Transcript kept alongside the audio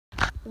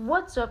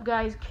What's up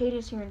guys,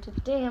 Cadis here, and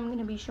today I'm going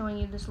to be showing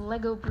you this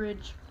Lego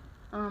bridge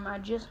I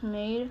just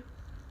made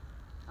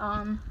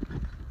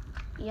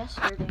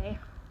yesterday.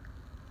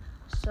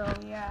 So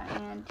yeah,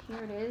 and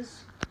here it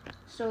is.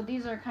 So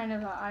these are kind of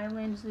the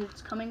islands that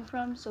it's coming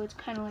from, so it's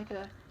kind of like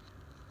a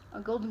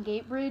Golden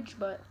Gate Bridge,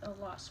 but a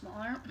lot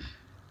smaller.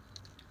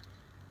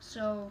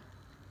 So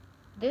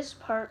this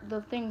part,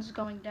 the things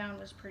going down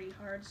was pretty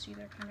hard. See,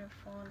 they're kind of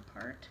falling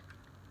apart.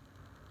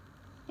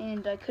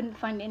 And I couldn't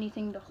find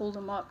anything to hold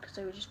them up because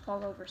they would just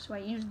fall over, so I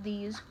used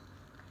these.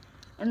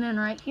 And then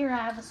right here I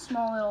have a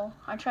small little,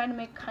 I tried to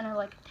make kind of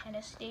like a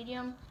tennis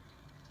stadium.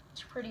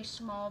 It's pretty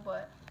small,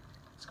 but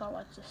it's got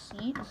lots of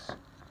seats.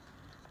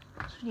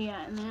 So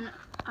yeah, and then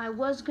I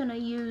was gonna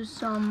use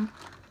some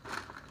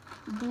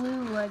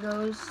blue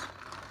Legos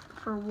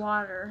for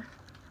water,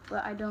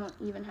 but I don't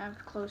even have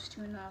close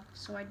to enough,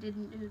 so I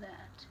didn't do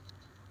that.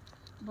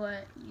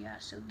 But yeah,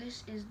 so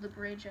this is the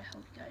bridge. I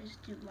hope you guys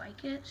do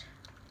like it.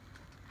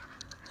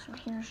 So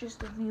here's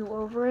just a view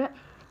over it.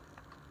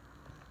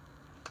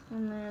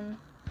 And then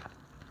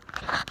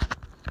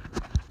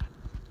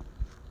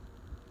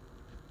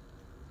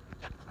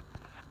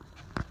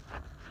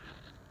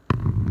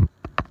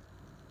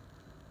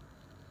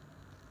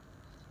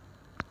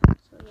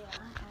so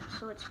yeah,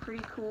 so it's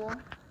pretty cool.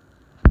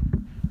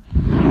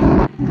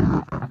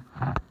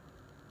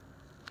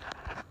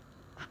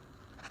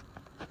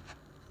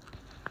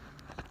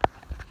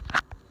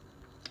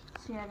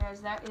 So yeah guys,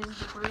 that is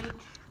the bridge.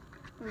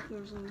 Right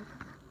here's an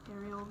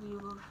aerial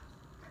view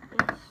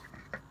of this.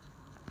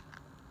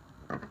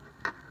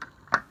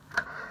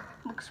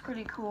 Looks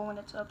pretty cool when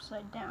it's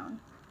upside down.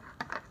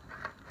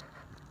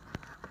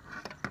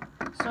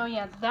 So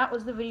yeah, that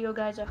was the video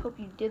guys. I hope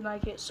you did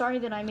like it. Sorry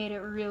that I made it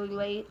really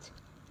late.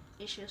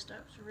 It's just I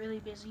was really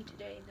busy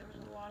today. There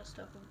was a lot of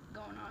stuff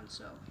going on.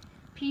 So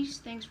peace,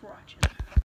 thanks for watching.